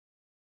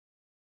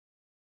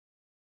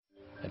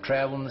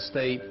traveling the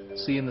state,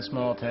 seeing the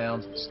small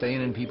towns,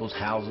 staying in people's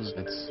houses.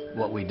 It's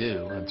what we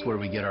do. It's where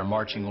we get our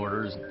marching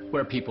orders,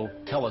 where people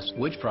tell us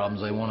which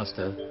problems they want us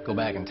to go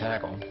back and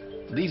tackle.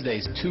 These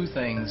days, two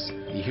things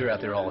you hear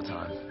out there all the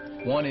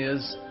time. One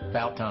is,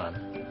 about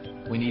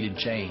time. We needed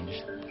change.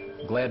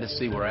 Glad to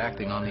see we're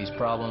acting on these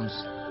problems.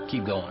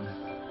 Keep going.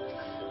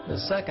 The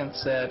second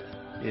set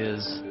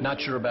is,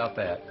 not sure about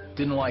that.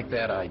 Didn't like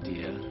that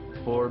idea.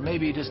 Or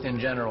maybe just in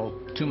general,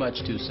 too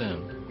much too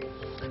soon.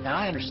 And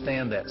I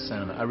understand that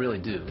sentiment, I really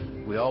do.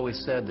 We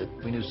always said that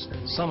we knew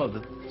some of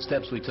the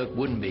steps we took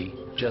wouldn't be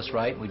just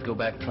right, and we'd go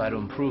back and try to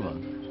improve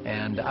them.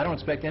 And I don't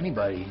expect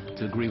anybody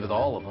to agree with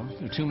all of them.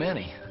 There are too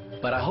many.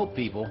 But I hope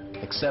people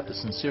accept the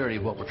sincerity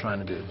of what we're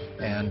trying to do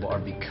and are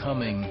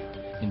becoming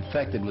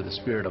infected with the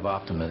spirit of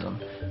optimism.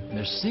 And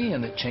they're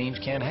seeing that change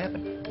can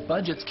happen.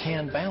 Budgets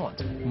can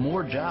balance.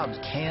 More jobs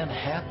can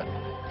happen.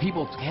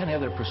 People can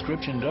have their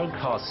prescription drug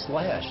costs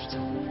slashed.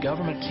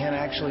 Government can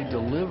actually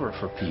deliver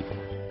for people.